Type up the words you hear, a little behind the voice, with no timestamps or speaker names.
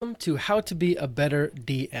to How to Be a Better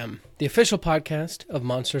DM, the official podcast of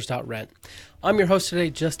Monsters.rent. I'm your host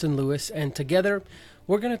today, Justin Lewis, and together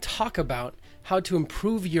we're going to talk about how to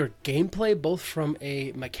improve your gameplay both from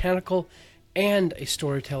a mechanical and a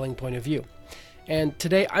storytelling point of view. And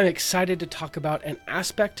today I'm excited to talk about an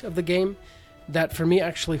aspect of the game that for me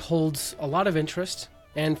actually holds a lot of interest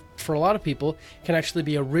and for a lot of people can actually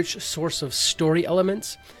be a rich source of story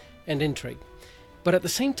elements and intrigue. But at the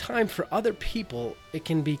same time, for other people, it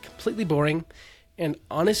can be completely boring and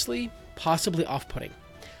honestly, possibly off-putting.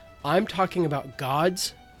 I'm talking about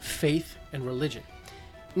gods, faith, and religion.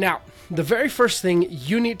 Now, the very first thing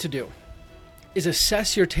you need to do is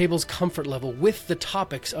assess your table's comfort level with the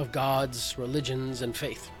topics of gods, religions, and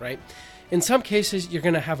faith, right? In some cases, you're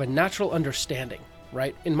going to have a natural understanding,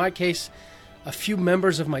 right? In my case, a few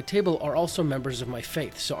members of my table are also members of my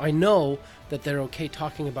faith, so I know that they're okay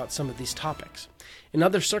talking about some of these topics. In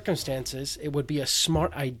other circumstances, it would be a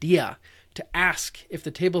smart idea to ask if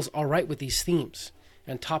the table's all right with these themes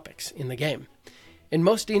and topics in the game. In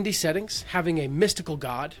most D&D settings, having a mystical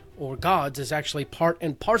god or gods is actually part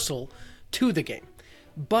and parcel to the game.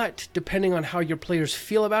 But depending on how your players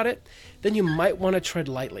feel about it, then you might want to tread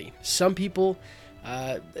lightly. Some people,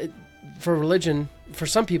 for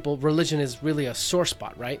some people, religion is really a sore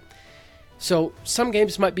spot, right? So some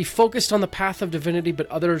games might be focused on the path of divinity, but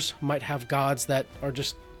others might have gods that are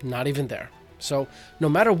just not even there. So no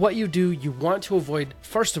matter what you do, you want to avoid,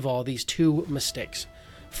 first of all, these two mistakes.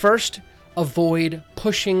 First, avoid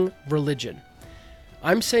pushing religion.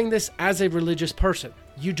 I'm saying this as a religious person.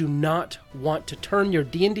 You do not want to turn your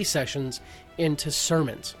D&D sessions into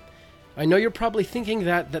sermons. I know you're probably thinking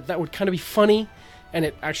that would kind of be funny, and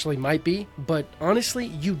it actually might be, but honestly,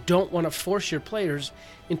 you don't want to force your players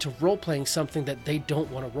into role-playing something that they don't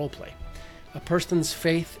want to role-play. A person's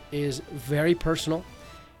faith is very personal,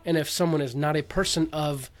 and if someone is not a person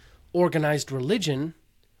of organized religion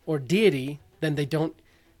or deity, then they don't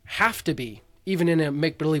have to be, even in a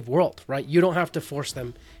make-believe world, right? You don't have to force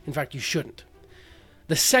them. In fact, you shouldn't.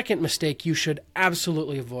 The second mistake you should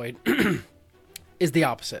absolutely avoid is the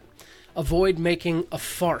opposite. Avoid making a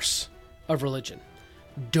farce of religion.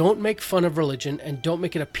 Don't make fun of religion and don't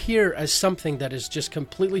make it appear as something that is just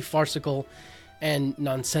completely farcical and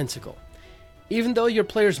nonsensical. Even though your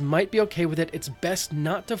players might be okay with it, it's best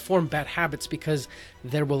not to form bad habits because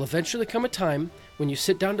there will eventually come a time when you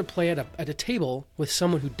sit down to play at a table with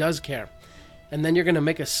someone who does care. And then you're going to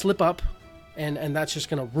make a slip up and that's just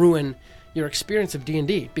going to ruin your experience of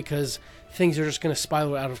D&D because things are just going to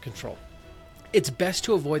spiral out of control. It's best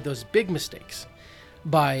to avoid those big mistakes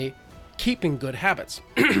by keeping good habits.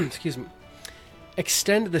 Excuse me.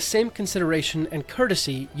 Extend the same consideration and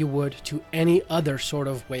courtesy you would to any other sort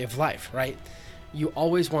of way of life, right? You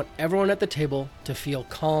always want everyone at the table to feel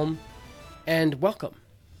calm and welcome.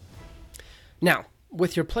 Now,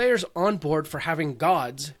 with your players on board for having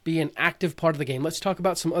gods be an active part of the game, let's talk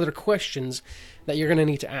about some other questions that you're going to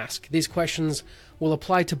need to ask. These questions will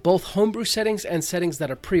apply to both homebrew settings and settings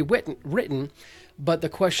that are pre-written, but the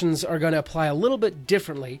questions are going to apply a little bit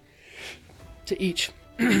differently to each.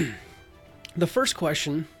 The first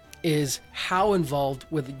question is, how involved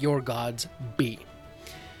would your gods be?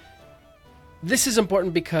 This is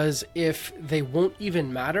important because if they won't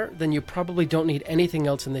even matter, then you probably don't need anything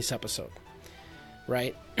else in this episode,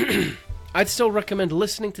 right? I'd still recommend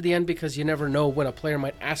listening to the end because you never know when a player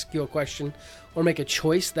might ask you a question or make a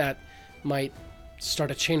choice that might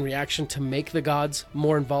start a chain reaction to make the gods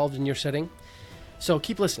more involved in your setting. So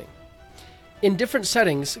keep listening. In different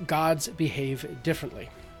settings, gods behave differently.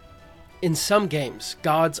 In some games,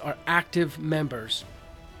 gods are active members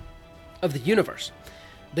of the universe.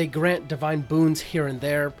 They grant divine boons here and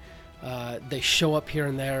there. They show up here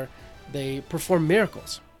and there. They perform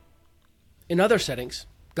miracles. In other settings,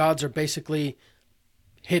 gods are basically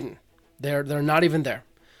hidden. They're not even there,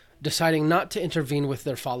 deciding not to intervene with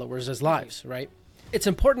their followers' lives, right? It's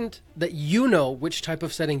important that you know which type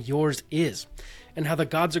of setting yours is and how the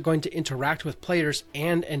gods are going to interact with players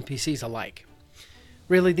and NPCs alike.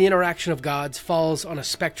 Really, the interaction of gods falls on a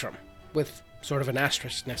spectrum with sort of an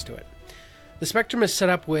asterisk next to it. The spectrum is set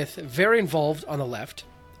up with very involved on the left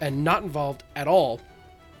and not involved at all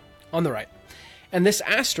on the right. And this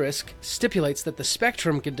asterisk stipulates that the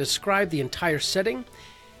spectrum can describe the entire setting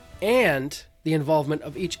and the involvement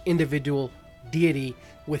of each individual deity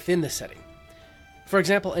within the setting. For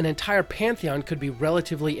example, an entire pantheon could be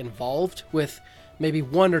relatively involved with maybe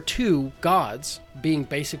one or two gods being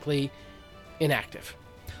basically inactive.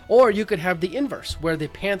 Or you could have the inverse, where the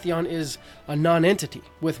pantheon is a non-entity,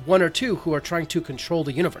 with one or two who are trying to control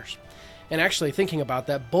the universe. And actually thinking about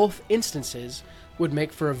that, both instances would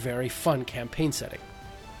make for a very fun campaign setting.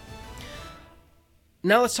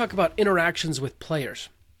 Now let's talk about interactions with players.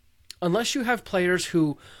 Unless you have players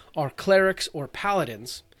who are clerics or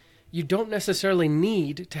paladins, you don't necessarily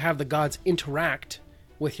need to have the gods interact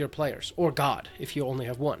with your players, or God, if you only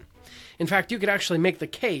have one. In fact, you could actually make the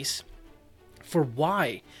case for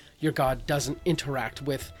why your god doesn't interact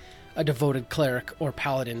with a devoted cleric or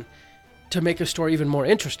paladin to make a story even more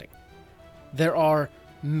interesting. There are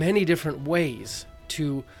many different ways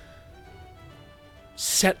to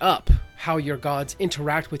set up how your gods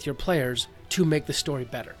interact with your players to make the story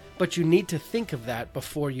better. But you need to think of that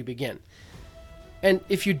before you begin. And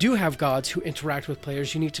if you do have gods who interact with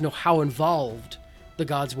players, you need to know how involved the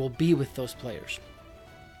gods will be with those players.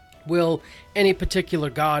 Will any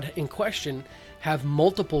particular god in question have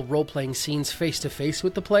multiple role-playing scenes face-to-face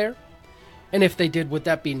with the player? And if they did, would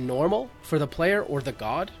that be normal for the player or the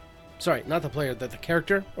god? Sorry, not the player, the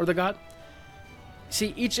character or the god?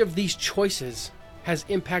 See, each of these choices has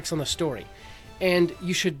impacts on the story, and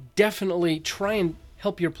you should definitely try and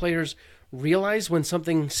help your players realize when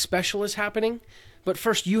something special is happening. But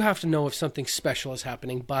first, you have to know if something special is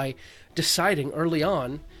happening by deciding early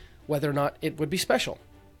on whether or not it would be special.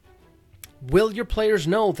 Will your players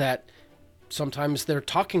know that sometimes they're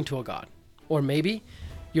talking to a god? Or maybe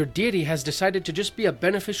your deity has decided to just be a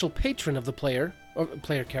beneficial patron of the player, or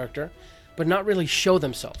player character, but not really show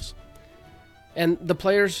themselves. And the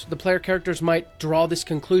player characters might draw this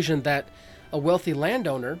conclusion that a wealthy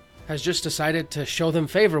landowner has just decided to show them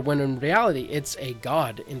favor when in reality it's a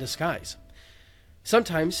god in disguise.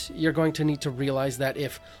 Sometimes you're going to need to realize that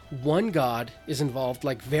if one god is involved,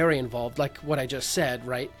 like very involved, like what I just said,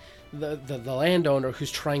 right? The landowner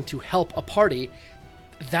who's trying to help a party,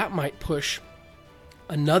 that might push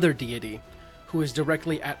another deity who is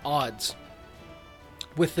directly at odds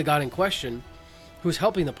with the god in question who's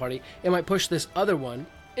helping the party. It might push this other one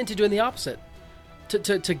into doing the opposite,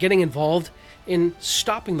 to getting involved in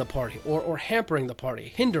stopping the party or hampering the party,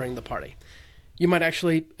 hindering the party. You might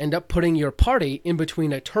actually end up putting your party in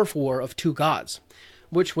between a turf war of two gods,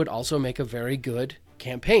 which would also make a very good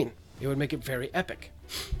campaign. It would make it very epic.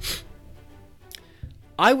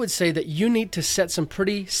 I would say that you need to set some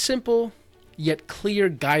pretty simple yet clear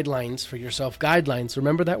guidelines for yourself. Guidelines,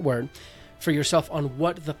 remember that word, for yourself on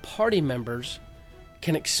what the party members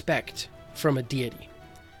can expect from a deity.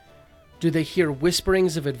 Do they hear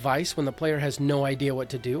whisperings of advice when the player has no idea what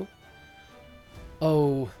to do?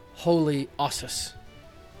 Oh, holy Ossus,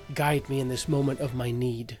 guide me in this moment of my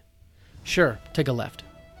need. Sure, take a left.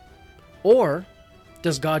 Or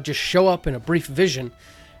does God just show up in a brief vision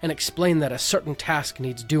and explain that a certain task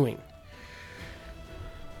needs doing?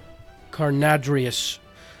 Carnadrius,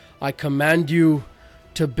 I command you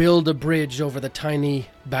to build a bridge over the tiny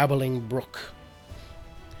babbling brook.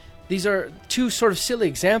 These are two sort of silly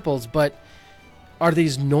examples, but are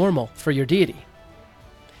these normal for your deity?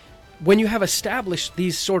 When you have established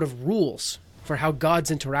these sort of rules for how gods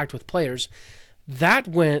interact with players, that's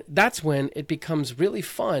when it becomes really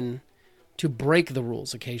fun to break the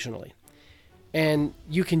rules occasionally. And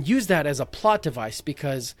you can use that as a plot device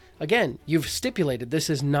because, again, you've stipulated this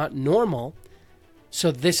is not normal, so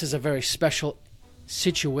this is a very special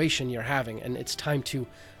situation you're having, and it's time to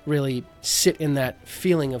really sit in that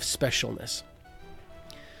feeling of specialness.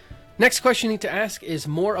 Next question you need to ask is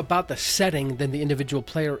more about the setting than the individual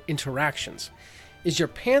player interactions. Is your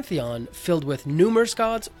pantheon filled with numerous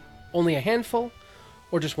gods, only a handful,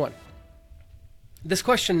 or just one? This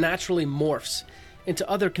question naturally morphs into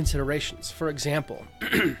other considerations. For example,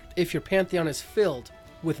 if your pantheon is filled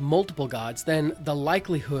with multiple gods, then the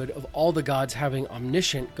likelihood of all the gods having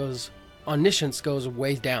omniscience goes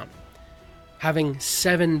way down. Having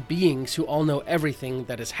 7 beings who all know everything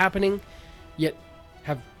that is happening, yet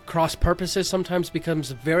have cross purposes, sometimes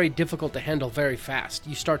becomes very difficult to handle very fast.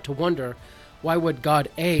 You start to wonder, why would God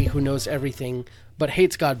A, who knows everything, but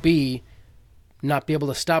hates God B, not be able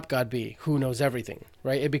to stop God B, who knows everything,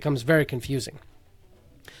 right? It becomes very confusing.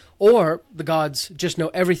 Or the gods just know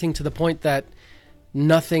everything to the point that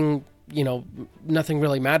nothing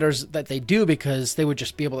really matters that they do because they would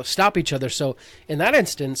just be able to stop each other. So in that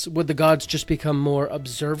instance, would the gods just become more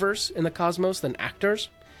observers in the cosmos than actors?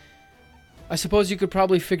 I suppose you could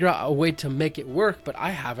probably figure out a way to make it work, but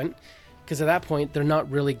I haven't, because at that point, they're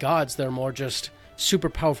not really gods. They're more just super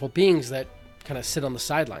powerful beings that kind of sit on the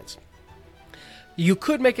sidelines. You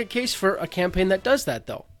could make a case for a campaign that does that,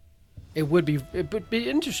 though. It would be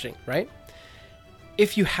interesting, right?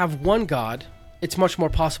 If you have one god, it's much more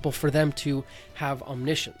possible for them to have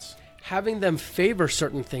omniscience. Having them favor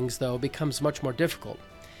certain things, though, becomes much more difficult.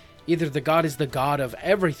 Either the god is the god of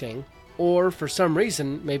everything, or for some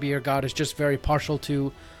reason, maybe your god is just very partial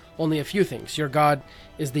to only a few things. Your god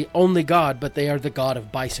is the only god, but they are the god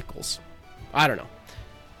of bicycles. I don't know.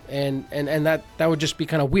 And that would just be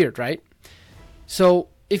kind of weird, right? So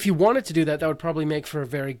if you wanted to do that, that would probably make for a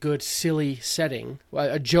very good, silly setting,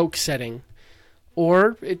 a joke setting,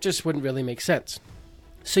 or it just wouldn't really make sense.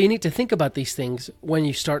 So you need to think about these things when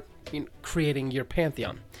you start creating your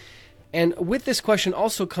pantheon. And with this question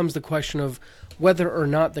also comes the question of whether or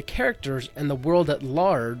not the characters and the world at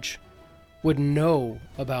large would know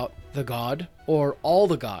about the god or all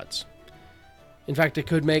the gods. In fact, it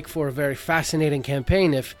could make for a very fascinating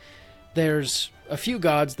campaign if there's a few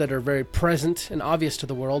gods that are very present and obvious to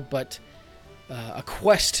the world, but a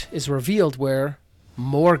quest is revealed where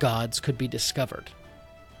more gods could be discovered.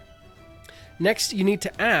 Next, you need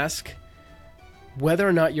to ask whether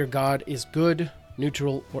or not your god is good,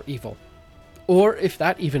 neutral, or evil, or if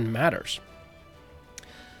that even matters.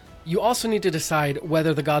 You also need to decide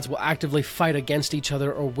whether the gods will actively fight against each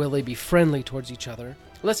other or will they be friendly towards each other.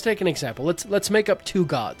 Let's take an example. Let's make up two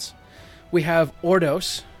gods. We have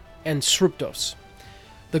Ordos and Sruptos,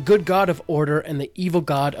 the good god of order and the evil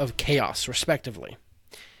god of chaos, respectively.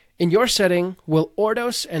 In your setting, will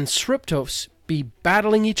Ordos and Sruptos be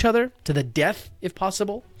battling each other to the death, if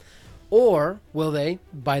possible? Or will they,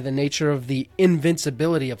 by the nature of the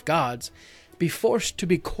invincibility of gods, be forced to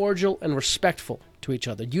be cordial and respectful to each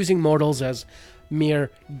other, using mortals as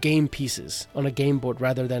mere game pieces on a game board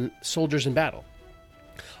rather than soldiers in battle?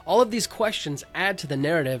 All of these questions add to the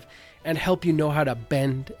narrative and help you know how to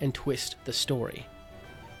bend and twist the story.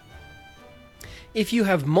 If you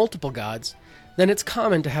have multiple gods, then it's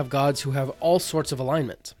common to have gods who have all sorts of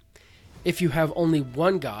alignments. If you have only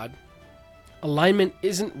one god, alignment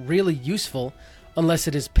isn't really useful unless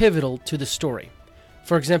it is pivotal to the story.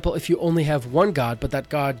 For example, if you only have one god, but that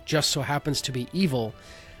god just so happens to be evil,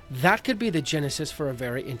 that could be the genesis for a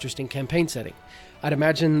very interesting campaign setting. I'd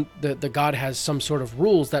imagine the god has some sort of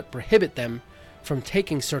rules that prohibit them from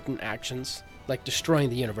taking certain actions, like destroying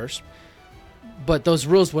the universe, but those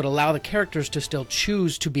rules would allow the characters to still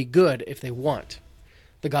choose to be good if they want.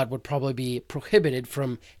 The god would probably be prohibited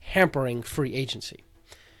from hampering free agency.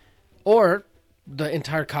 Or the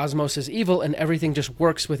entire cosmos is evil and everything just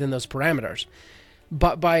works within those parameters.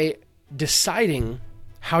 But by deciding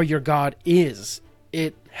how your god is,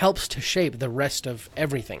 it helps to shape the rest of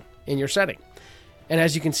everything in your setting. And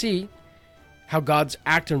as you can see, how gods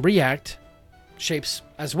act and react shapes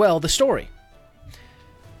as well the story.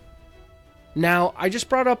 Now, I just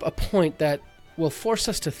brought up a point that will force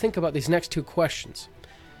us to think about these next two questions.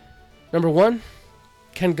 Number one,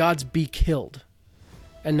 can gods be killed?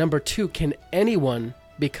 And number two, can anyone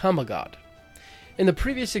become a god? In the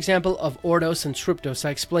previous example of Ordos and Sruptos, I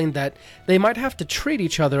explained that they might have to treat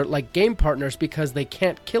each other like game partners because they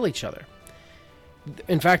can't kill each other.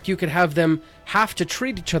 In fact, you could have them have to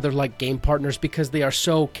treat each other like game partners because they are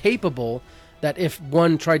so capable that if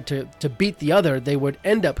one tried to beat the other, they would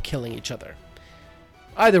end up killing each other.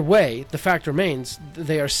 Either way, the fact remains,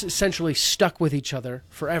 they are essentially stuck with each other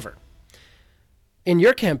forever. In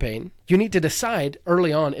your campaign, you need to decide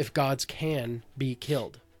early on if gods can be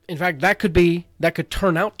killed. In fact, that could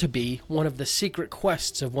turn out to be one of the secret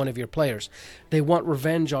quests of one of your players. They want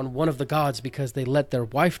revenge on one of the gods because they let their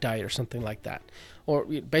wife die or something like that. Or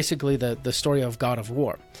basically the story of God of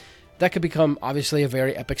War. That could become, obviously, a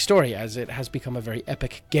very epic story, as it has become a very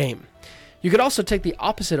epic game. You could also take the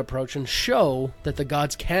opposite approach and show that the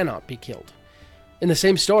gods cannot be killed. In the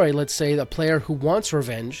same story, let's say the player who wants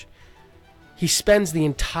revenge, he spends the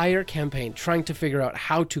entire campaign trying to figure out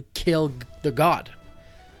how to kill the god.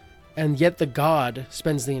 And yet the god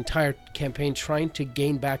spends the entire campaign trying to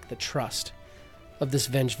gain back the trust of this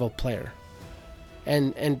vengeful player.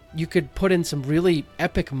 And you could put in some really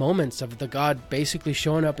epic moments of the god basically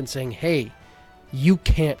showing up and saying, hey, you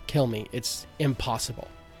can't kill me. It's impossible.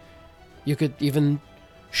 You could even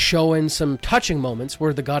show in some touching moments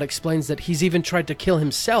where the god explains that he's even tried to kill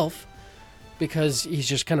himself because he's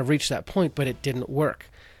just kind of reached that point, but it didn't work.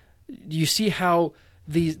 You see how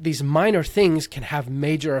these minor things can have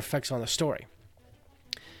major effects on the story.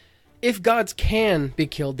 If gods can be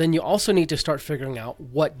killed, then you also need to start figuring out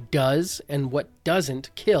what does and what doesn't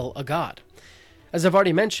kill a god. As I've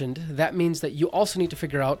already mentioned, that means that you also need to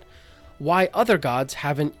figure out why other gods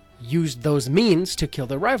haven't used those means to kill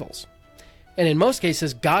their rivals. And in most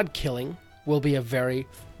cases, god killing will be a very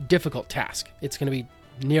difficult task. It's going to be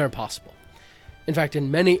near impossible. In fact, in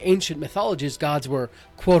many ancient mythologies, gods were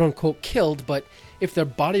quote-unquote killed, but if their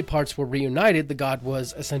body parts were reunited, the god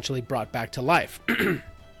was essentially brought back to life.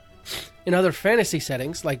 In other fantasy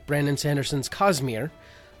settings, like Brandon Sanderson's Cosmere,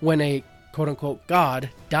 when a quote-unquote god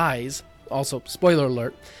dies, also spoiler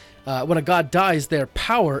alert, When a god dies, their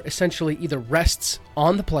power essentially either rests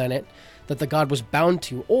on the planet that the god was bound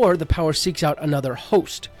to, or the power seeks out another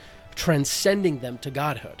host, transcending them to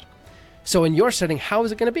godhood. So in your setting, how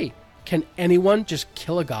is it going to be? Can anyone just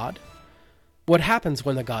kill a god? What happens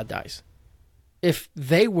when the god dies? If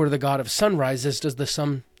they were the god of sunrises, does the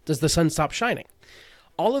sun stop shining?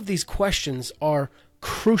 All of these questions are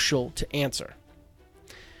crucial to answer.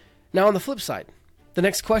 Now, on the flip side, the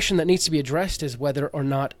next question that needs to be addressed is whether or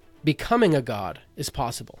not becoming a god is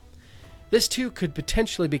possible. This too could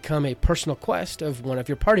potentially become a personal quest of one of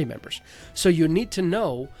your party members, so you need to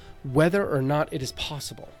know whether or not it is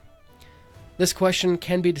possible. This question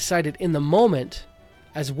can be decided in the moment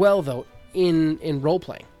as well, though, in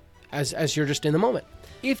role-playing, as you're just in the moment.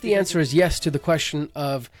 If the answer is yes to the question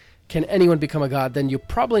of can anyone become a god, then you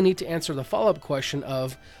probably need to answer the follow-up question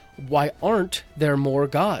of why aren't there more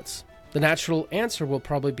gods? The natural answer will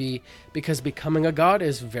probably be because becoming a god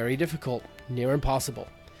is very difficult, near impossible.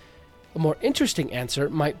 A more interesting answer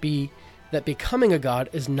might be that becoming a god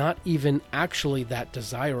is not even actually that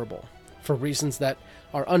desirable, for reasons that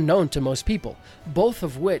are unknown to most people, both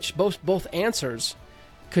answers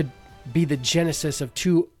could be the genesis of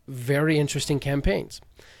two very interesting campaigns.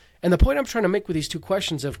 And the point I'm trying to make with these two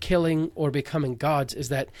questions of killing or becoming gods is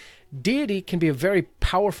that deity can be a very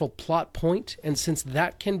powerful plot point, and since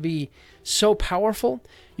that can be so powerful,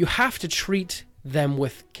 you have to treat them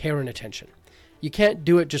with care and attention. You can't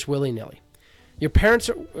do it just willy-nilly. Your players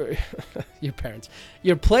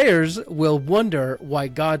will wonder why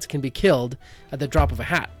gods can be killed at the drop of a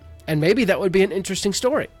hat. And maybe that would be an interesting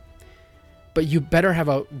story. But you better have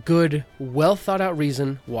a good, well-thought-out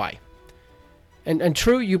reason why. And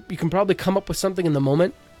true, you can probably come up with something in the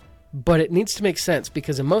moment, but it needs to make sense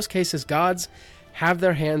because in most cases, gods have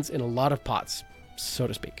their hands in a lot of pots, so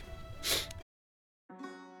to speak.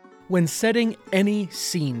 When setting any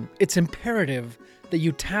scene, it's imperative that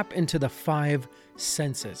you tap into the 5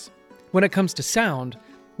 senses. When it comes to sound,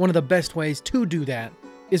 one of the best ways to do that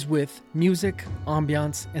is with music,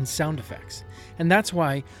 ambiance, and sound effects. And that's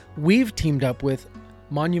why we've teamed up with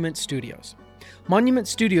Monument Studios. Monument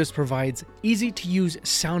Studios provides easy-to-use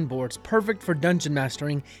soundboards perfect for dungeon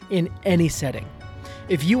mastering in any setting.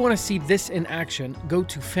 If you want to see this in action, go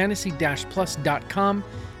to fantasy-plus.com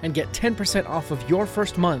and get 10% off of your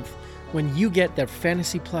first month when you get their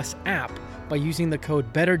Fantasy Plus app by using the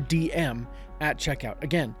code BETTERDM at checkout.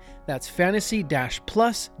 Again, that's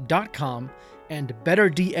fantasy-plus.com and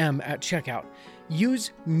BETTERDM at checkout.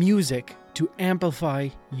 Use music to amplify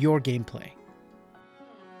your gameplay.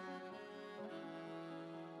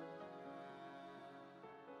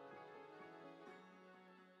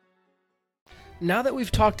 Now that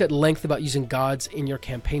we've talked at length about using gods in your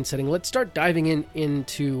campaign setting, let's start diving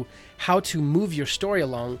into how to move your story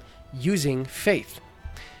along using faith.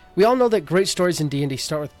 We all know that great stories in D&D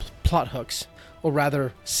start with plot hooks, or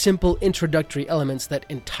rather simple introductory elements that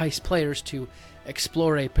entice players to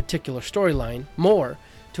explore a particular storyline more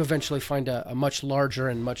to eventually find a much larger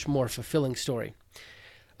and much more fulfilling story.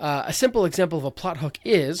 A simple example of a plot hook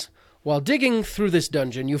is, while digging through this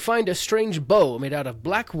dungeon, you find a strange bow made out of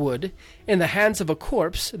black wood in the hands of a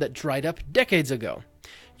corpse that dried up decades ago.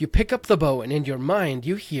 You pick up the bow and in your mind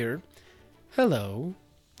you hear, "Hello."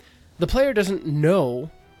 The player doesn't know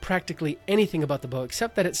practically anything about the bow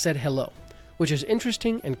except that it said hello, which is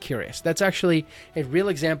interesting and curious. That's actually a real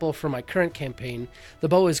example for my current campaign. The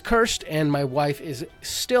bow is cursed and my wife is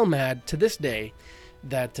still mad to this day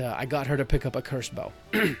that I got her to pick up a cursed bow.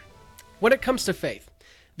 When it comes to faith,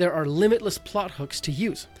 there are limitless plot hooks to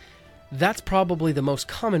use. That's probably the most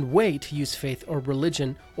common way to use faith or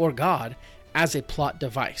religion or God as a plot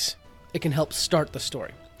device. It can help start the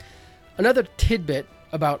story. Another tidbit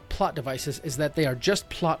about plot devices is that they are just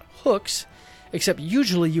plot hooks, except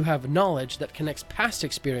usually you have knowledge that connects past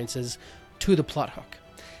experiences to the plot hook.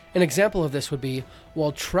 An example of this would be,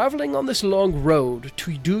 while traveling on this long road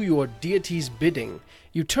to do your deity's bidding,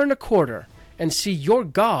 you turn a corner and see your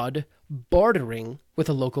god bartering with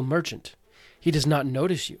a local merchant. He does not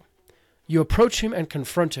notice you. You approach him and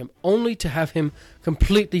confront him, only to have him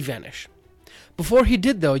completely vanish. Before he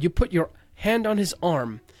did, though, you put your hand on his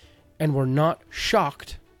arm and were not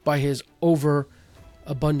shocked by his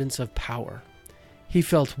overabundance of power. He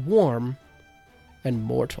felt warm and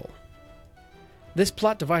mortal. This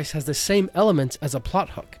plot device has the same elements as a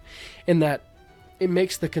plot hook, in that it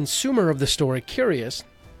makes the consumer of the story curious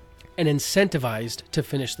and incentivized to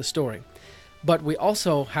finish the story. But we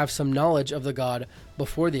also have some knowledge of the god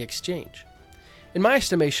before the exchange. In my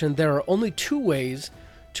estimation, there are only 2 ways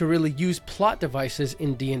to really use plot devices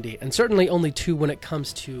in D&D, and certainly only 2 when it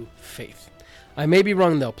comes to faith. I may be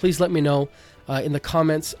wrong, though. Please let me know. in the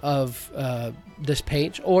comments of this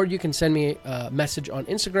page, or you can send me a message on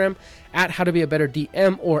Instagram at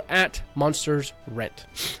howtobeabetterdm or at monstersrent.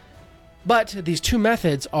 But these two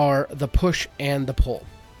methods are the push and the pull.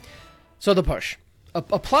 So the push. A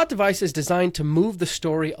plot device is designed to move the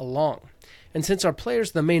story along. And since our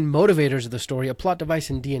players are the main motivators of the story, a plot device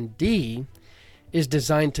in D&D is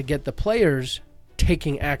designed to get the players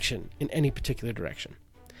taking action in any particular direction.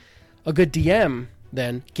 A good DM,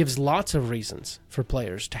 then, gives lots of reasons for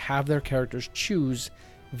players to have their characters choose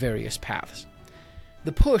various paths.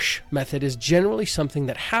 The push method is generally something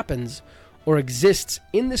that happens or exists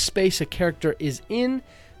in the space a character is in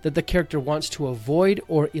that the character wants to avoid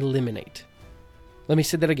or eliminate. Let me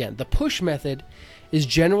say that again. The push method is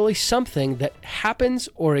generally something that happens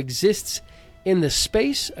or exists in the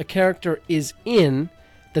space a character is in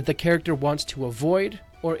that the character wants to avoid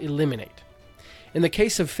or eliminate. In the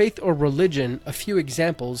case of faith or religion, a few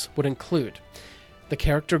examples would include: the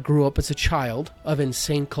character grew up as a child of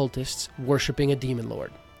insane cultists worshipping a demon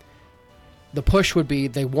lord. The push would be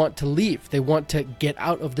they want to leave. They want to get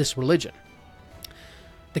out of this religion.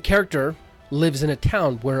 The character lives in a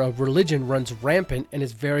town where a religion runs rampant and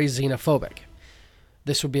is very xenophobic.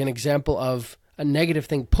 This would be an example of a negative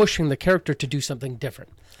thing pushing the character to do something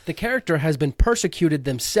different. The character has been persecuted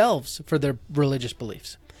themselves for their religious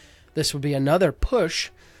beliefs. This would be another push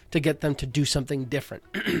to get them to do something different.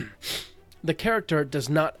 The character does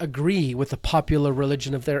not agree with the popular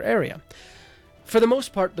religion of their area. For the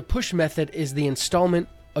most part, the push method is the installment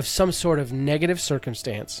of some sort of negative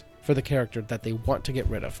circumstance for the character that they want to get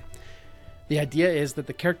rid of. The idea is that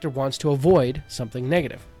the character wants to avoid something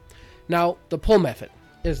negative. Now, the pull method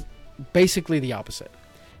is basically the opposite.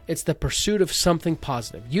 It's the pursuit of something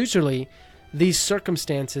positive. Usually, these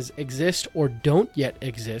circumstances exist or don't yet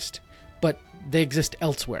exist, but they exist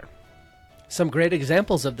elsewhere. Some great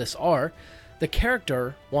examples of this are: the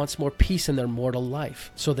character wants more peace in their mortal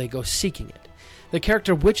life, so they go seeking it. The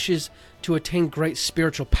character wishes to attain great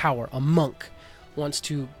spiritual power. A monk wants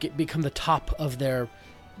to become the top of their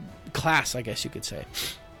class, I guess you could say.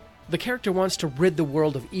 The character wants to rid the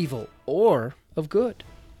world of evil or of good.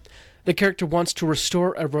 The character wants to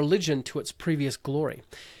restore a religion to its previous glory.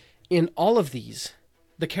 In all of these,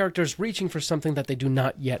 the character is reaching for something that they do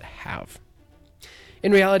not yet have.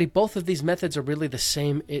 In reality, both of these methods are really the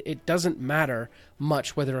same. It doesn't matter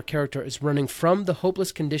much whether a character is running from the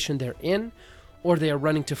hopeless condition they're in or they are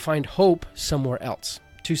running to find hope somewhere else.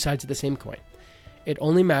 Two sides of the same coin. It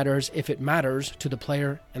only matters if it matters to the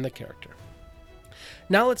player and the character.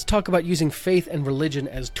 Now let's talk about using faith and religion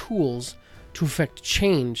as tools to effect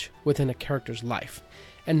change within a character's life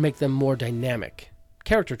and make them more dynamic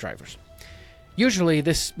character drivers. Usually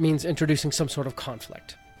this means introducing some sort of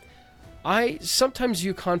conflict. I sometimes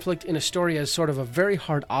view conflict in a story as sort of a very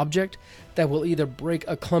hard object that will either break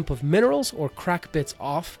a clump of minerals or crack bits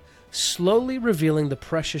off, slowly revealing the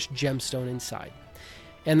precious gemstone inside.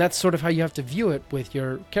 And that's sort of how you have to view it with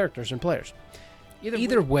your characters and players.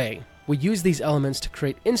 Either way, we use these elements to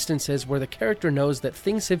create instances where the character knows that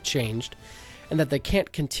things have changed and that they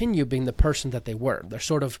can't continue being the person that they were. They're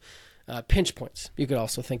sort of pinch points, you could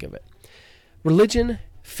also think of it. Religion,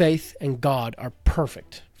 faith, and God are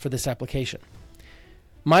perfect for this application.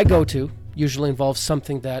 My go-to usually involves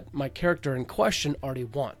something that my character in question already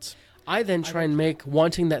wants. I then try and make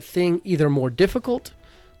wanting that thing either more difficult,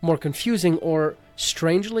 more confusing, or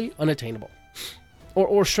strangely unattainable.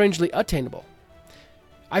 Or strangely attainable.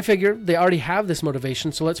 I figure they already have this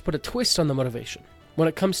motivation, so let's put a twist on the motivation. When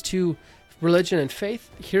it comes to religion and faith,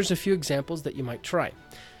 here's a few examples that you might try.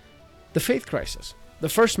 The faith crisis. The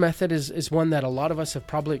first method is one that a lot of us have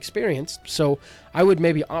probably experienced, so I would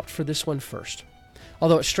maybe opt for this one first.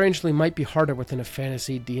 Although it strangely might be harder within a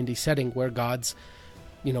fantasy D&D setting where gods,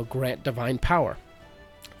 grant divine power.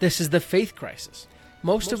 This is the faith crisis.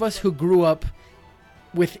 Most of us who grew up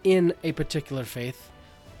within a particular faith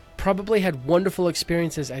probably had wonderful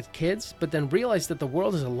experiences as kids, but then realized that the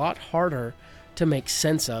world is a lot harder to make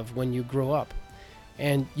sense of when you grow up.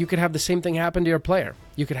 And you could have the same thing happen to your player.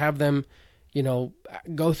 You could have them,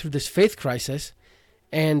 go through this faith crisis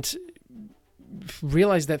and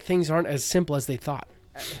realize that things aren't as simple as they thought.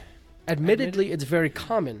 Admittedly, it's very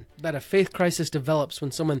common that a faith crisis develops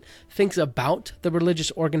when someone thinks about the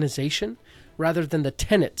religious organization rather than the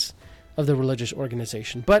tenets of the religious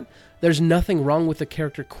organization. But there's nothing wrong with the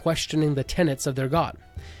character questioning the tenets of their god.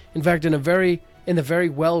 In fact, in the very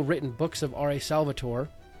well-written books of R.A. Salvatore,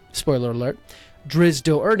 spoiler alert, Driz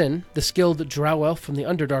Do'Urden, the skilled drow elf from the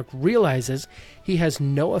Underdark, realizes he has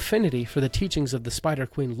no affinity for the teachings of the Spider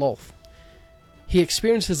Queen Lolth. He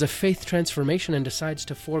experiences a faith transformation and decides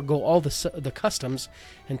to forego all the customs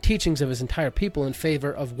and teachings of his entire people in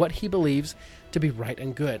favor of what he believes to be right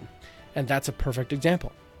and good. And that's a perfect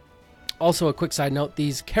example. Also, a quick side note,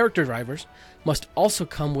 these character drivers must also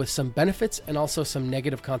come with some benefits and also some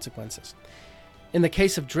negative consequences. In the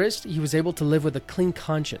case of Drizzt, he was able to live with a clean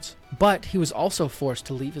conscience, but he was also forced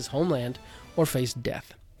to leave his homeland or face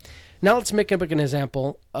death. Now let's make up an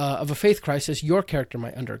example of a faith crisis your character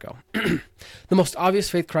might undergo. The most obvious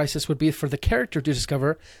faith crisis would be for the character to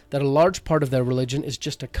discover that a large part of their religion is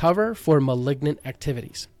just a cover for malignant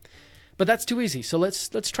activities. But that's too easy, so let's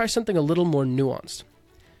try something a little more nuanced.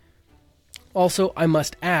 Also, I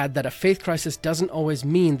must add that a faith crisis doesn't always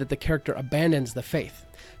mean that the character abandons the faith.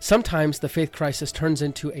 Sometimes the faith crisis turns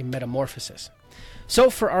into a metamorphosis. So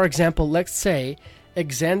for our example, let's say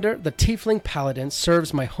Xander, the Tiefling Paladin,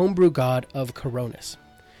 serves my homebrew god of Coronis,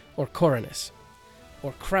 or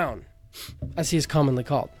Crown, as he is commonly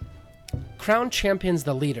called. Crown champions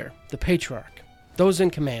the leader, the patriarch, those in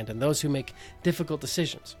command, and those who make difficult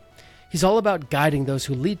decisions. He's all about guiding those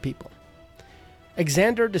who lead people.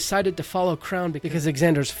 Xander decided to follow Crown because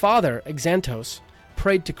Xander's father, Xanthos,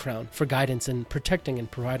 prayed to Crown for guidance in protecting and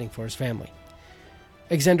providing for his family.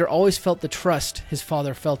 Xander always felt the trust his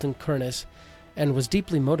father felt in Coronis, and was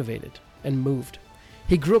deeply motivated and moved.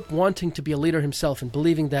 He grew up wanting to be a leader himself and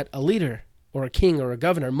believing that a leader, or a king or a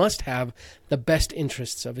governor, must have the best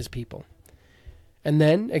interests of his people. And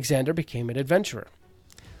then Xander became an adventurer.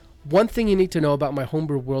 One thing you need to know about my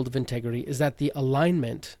homebrew world of integrity is that the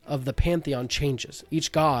alignment of the pantheon changes.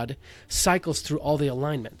 Each god cycles through all the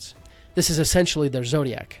alignments. This is essentially their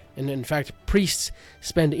zodiac, and in fact, priests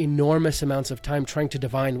spend enormous amounts of time trying to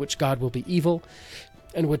divine which god will be evil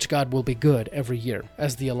and which god will be good every year,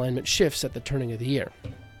 as the alignment shifts at the turning of the year.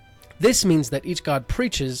 This means that each god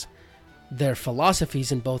preaches their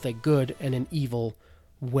philosophies in both a good and an evil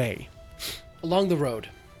way. Along the road,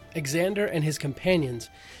 Xander and his companions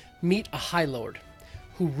meet a High Lord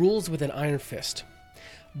who rules with an iron fist,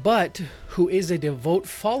 but who is a devout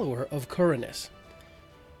follower of Coronis.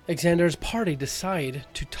 Xander's party decide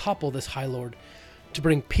to topple this High Lord to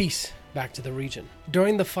bring peace back to the region.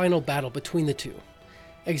 During the final battle between the two,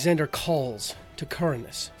 Xander calls to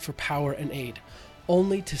Coronis for power and aid,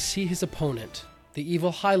 only to see his opponent, the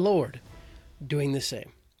evil High Lord, doing the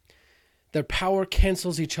same. Their power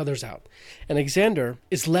cancels each other's out, and Xander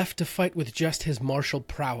is left to fight with just his martial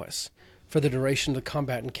prowess for the duration of the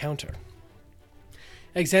combat encounter.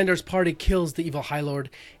 Xander's party kills the evil High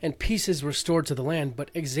Lord, and peace is restored to the land,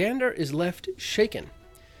 but Xander is left shaken.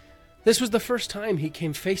 This was the first time he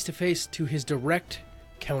came face to face to his direct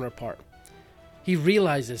counterpart. He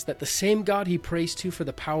realizes that the same God he prays to for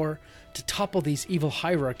the power to topple these evil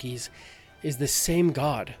hierarchies is the same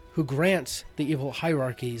God who grants the evil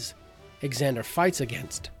hierarchies Xander fights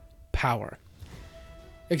against power.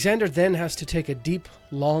 Xander then has to take a deep,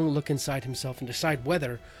 long look inside himself and decide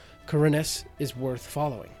whether Coronis is worth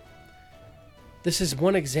following. This is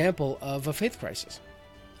one example of a faith crisis.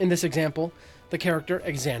 In this example, the character,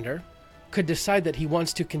 Xander, could decide that he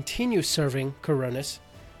wants to continue serving Coronis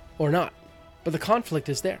or not. But the conflict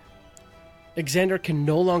is there. Xander can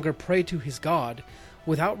no longer pray to his god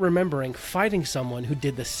without remembering fighting someone who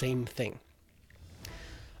did the same thing.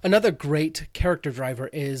 Another great character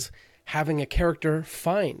driver is having a character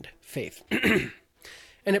find faith.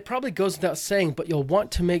 And it probably goes without saying, but you'll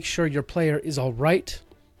want to make sure your player is all right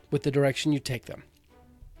with the direction you take them.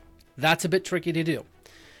 That's a bit tricky to do,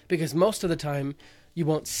 because most of the time you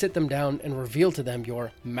won't sit them down and reveal to them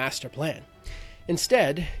your master plan.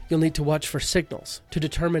 Instead, you'll need to watch for signals to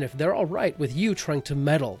determine if they're all right with you trying to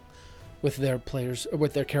meddle with their players or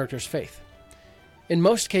with their character's faith. In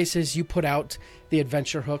most cases, you put out the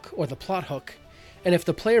adventure hook or the plot hook, and if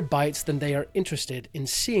the player bites, then they are interested in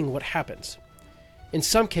seeing what happens. In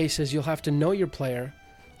some cases, you'll have to know your player,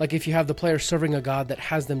 like if you have the player serving a god that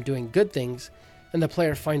has them doing good things, and the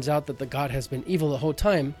player finds out that the god has been evil the whole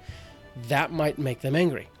time, that might make them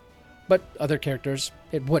angry. But other characters,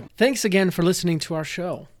 it wouldn't. Thanks again for listening to our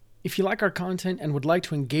show. If you like our content and would like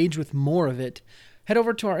to engage with more of it, head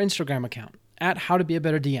over to our Instagram account,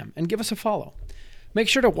 @HowToBeABetterDM, and give us a follow. Make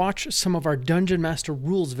sure to watch some of our Dungeon Master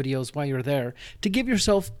Rules videos while you're there to give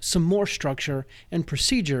yourself some more structure and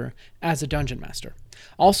procedure as a Dungeon Master.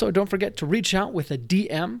 Also, don't forget to reach out with a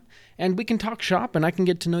DM, and we can talk shop, and I can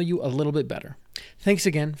get to know you a little bit better. Thanks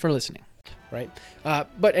again for listening. Right?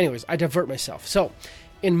 But anyways, I divert myself. So,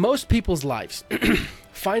 in most people's lives,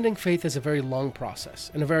 finding faith is a very long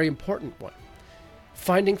process and a very important one.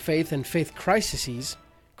 Finding faith and faith crises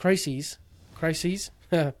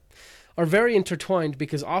are very intertwined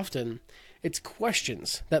because often It's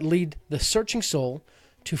questions that lead the searching soul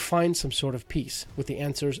to find some sort of peace with the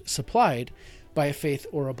answers supplied by a faith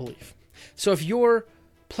or a belief. So if your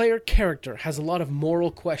player character has a lot of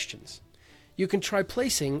moral questions, you can try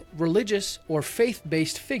placing religious or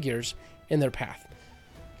faith-based figures in their path.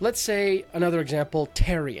 Let's say, another example,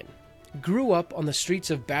 Tyrion grew up on the streets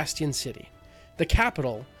of Bastion City, the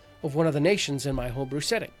capital of one of the nations in my homebrew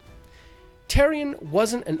setting. Tyrion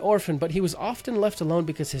wasn't an orphan, but he was often left alone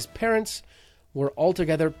because his parents were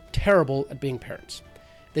altogether terrible at being parents.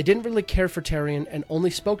 They didn't really care for Tyrion and only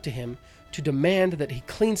spoke to him to demand that he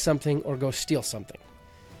clean something or go steal something.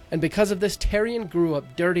 And because of this, Tyrion grew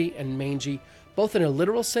up dirty and mangy, both in a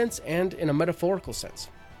literal sense and in a metaphorical sense.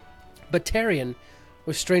 But Tyrion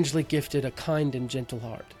was strangely gifted a kind and gentle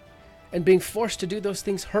heart, and being forced to do those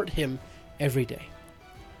things hurt him every day.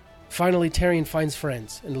 Finally, Tyrion finds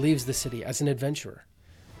friends and leaves the city as an adventurer.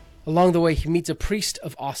 Along the way, he meets a priest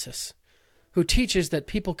of Ossus, who teaches that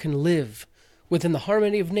people can live within the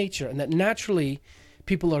harmony of nature and that naturally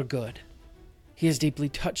people are good. He is deeply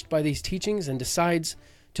touched by these teachings and decides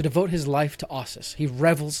to devote his life to Ossus. He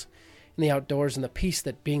revels in the outdoors and the peace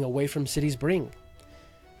that being away from cities bring.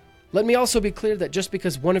 Let me also be clear that just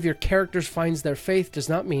because one of your characters finds their faith does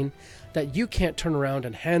not mean that you can't turn around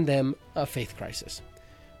and hand them a faith crisis.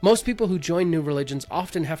 Most people who join new religions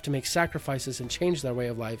often have to make sacrifices and change their way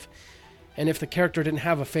of life. And if the character didn't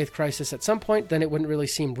have a faith crisis at some point, then it wouldn't really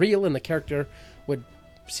seem real and the character would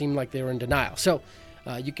seem like they were in denial. So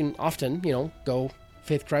you can often, go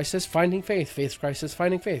faith crisis, finding faith, faith crisis,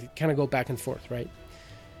 finding faith. Kind of go back and forth, right?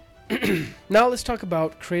 Now let's talk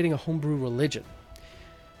about creating a homebrew religion.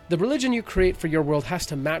 The religion you create for your world has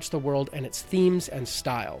to match the world and its themes and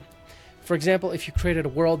style. For example, if you created a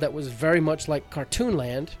world that was very much like Cartoon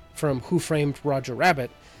Land from Who Framed Roger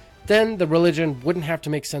Rabbit, then the religion wouldn't have to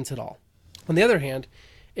make sense at all. On the other hand,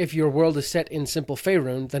 if your world is set in simple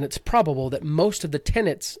Faerun, then it's probable that most of the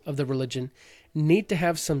tenets of the religion need to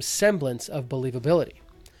have some semblance of believability.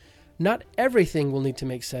 Not everything will need to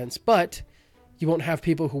make sense, but you won't have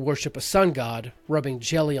people who worship a sun god rubbing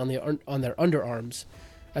jelly on their underarms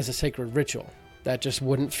as a sacred ritual. That just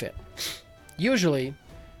wouldn't fit. Usually,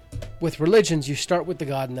 with religions, you start with the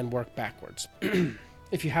god and then work backwards.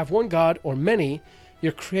 If you have one god or many,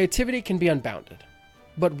 your creativity can be unbounded.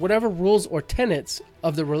 But whatever rules or tenets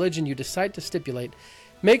of the religion you decide to stipulate,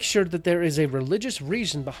 make sure that there is a religious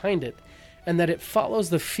reason behind it and that it follows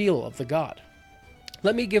the feel of the god.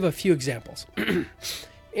 Let me give a few examples.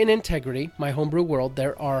 In Integrity, my homebrew world,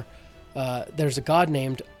 there's a god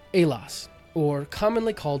named Alas, or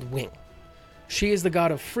commonly called Wing. She is the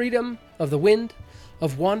god of freedom, of the wind,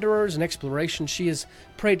 of wanderers and exploration. She is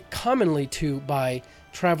prayed commonly to by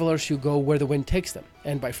travelers who go where the wind takes them,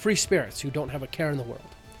 and by free spirits who don't have a care in the world.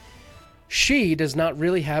 She does not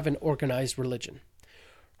really have an organized religion.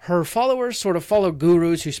 Her followers sort of follow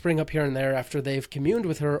gurus who spring up here and there after they've communed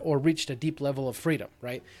with her or reached a deep level of freedom,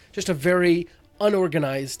 right? Just a very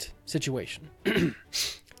unorganized situation.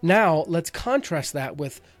 Now, let's contrast that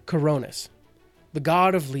with Coronis, the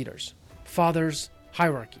god of leaders, fathers,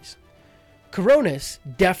 hierarchies. Coronis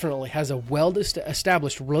definitely has a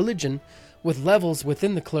well-established religion with levels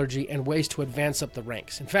within the clergy and ways to advance up the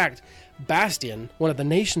ranks. In fact, Bastion, one of the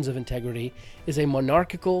nations of Integrity, is a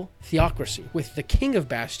monarchical theocracy, with the king of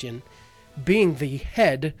Bastion being the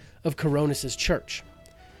head of Coronis' church.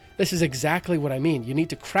 This is exactly what I mean. You need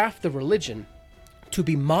to craft the religion to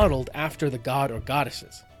be modeled after the god or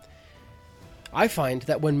goddesses. I find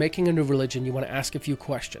that when making a new religion, you want to ask a few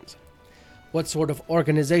questions. What sort of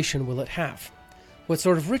organization will it have? What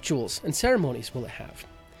sort of rituals and ceremonies will it have?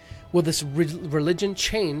 Will this religion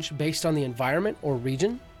change based on the environment or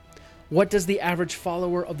region? What does the average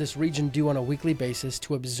follower of this region do on a weekly basis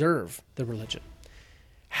to observe the religion?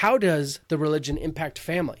 How does the religion impact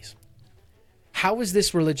families? How is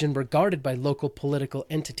this religion regarded by local political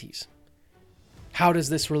entities? How does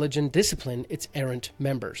this religion discipline its errant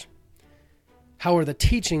members? How are the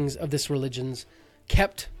teachings of this religion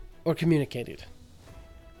kept or communicated?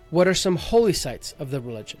 What are some holy sites of the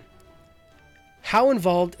religion? How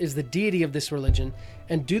involved is the deity of this religion,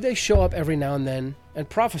 and do they show up every now and then and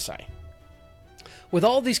prophesy? With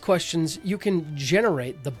all these questions, you can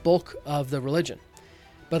generate the bulk of the religion.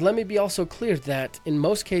 But let me be also clear that in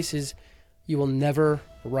most cases, you will never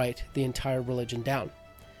write the entire religion down.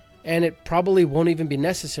 And it probably won't even be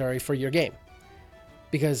necessary for your game,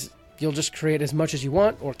 because you'll just create as much as you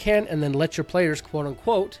want or can and then let your players, quote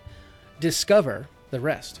unquote, discover the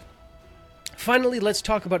rest. Finally, let's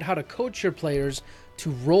talk about how to coach your players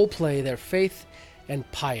to role-play their faith and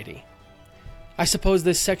piety. I suppose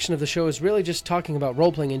this section of the show is really just talking about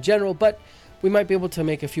role-playing in general, but we might be able to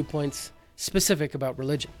make a few points specific about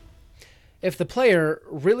religion. If the player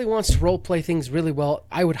really wants to roleplay things really well,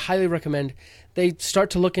 I would highly recommend they start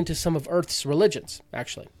to look into some of Earth's religions,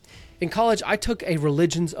 actually. In college, I took a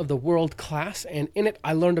Religions of the World class, and in it,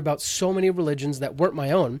 I learned about so many religions that weren't my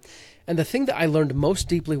own. And the thing that I learned most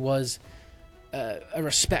deeply was a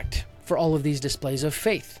respect for all of these displays of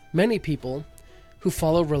faith. Many people who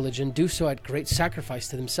follow religion do so at great sacrifice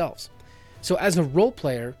to themselves. So as a role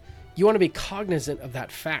player, you want to be cognizant of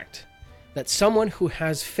that fact, that someone who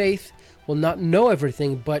has faith will not know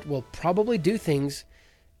everything, but will probably do things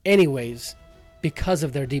anyways because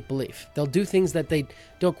of their deep belief. They'll do things that they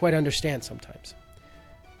don't quite understand sometimes.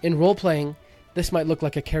 In role-playing, this might look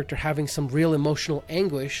like a character having some real emotional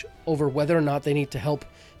anguish over whether or not they need to help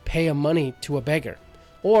pay a money to a beggar.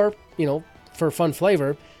 Or, for fun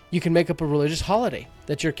flavor, you can make up a religious holiday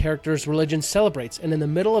that your character's religion celebrates, and in the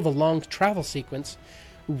middle of a long travel sequence,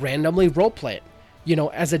 randomly roleplay it.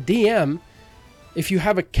 As a DM, if you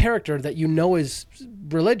have a character that is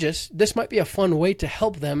religious, this might be a fun way to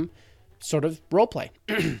help them sort of roleplay.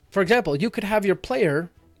 For example, you could have your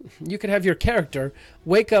character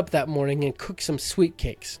wake up that morning and cook some sweet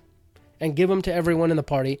cakes and give them to everyone in the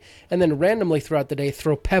party, and then randomly throughout the day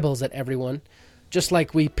throw pebbles at everyone, just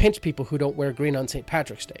like we pinch people who don't wear green on St.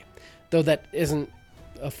 Patrick's Day. Though that isn't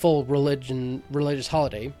a full religious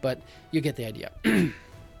holiday, but you get the idea.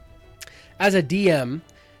 As a DM,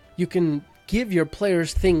 you can give your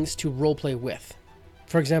players things to roleplay with.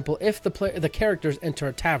 For example, if the characters enter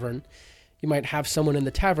a tavern, you might have someone in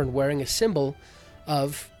the tavern wearing a symbol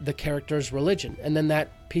of the character's religion, and then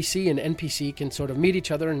that PC and NPC can sort of meet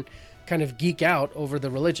each other and kind of geek out over the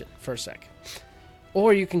religion for a sec.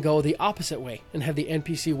 Or you can go the opposite way and have the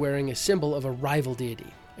NPC wearing a symbol of a rival deity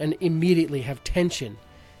and immediately have tension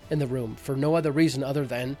in the room for no other reason other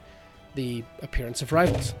than the appearance of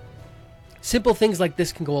rivals. Simple things like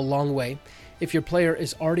this can go a long way if your player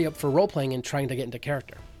is already up for role-playing and trying to get into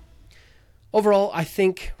character. Overall, I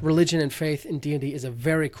think religion and faith in D&D is a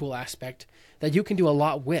very cool aspect that you can do a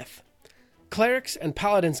lot with. Clerics and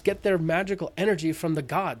paladins get their magical energy from the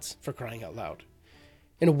gods, for crying out loud.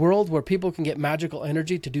 In a world where people can get magical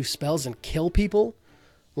energy to do spells and kill people,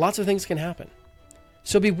 lots of things can happen.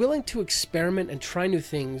 So be willing to experiment and try new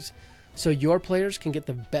things so your players can get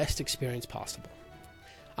the best experience possible.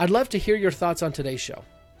 I'd love to hear your thoughts on today's show.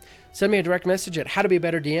 Send me a direct message at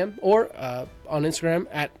howtobebetterDM or on Instagram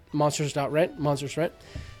at monsters.rent.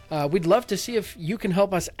 We'd love to see if you can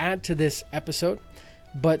help us add to this episode.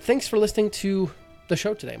 But thanks for listening to the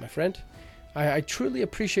show today, my friend. I truly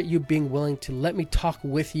appreciate you being willing to let me talk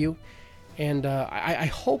with you. And I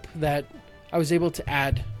hope that I was able to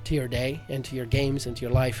add to your day and to your games and to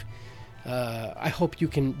your life. I hope you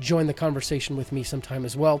can join the conversation with me sometime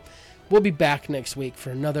as well. We'll be back next week for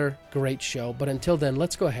another great show. But until then,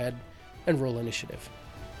 let's go ahead and roll initiative.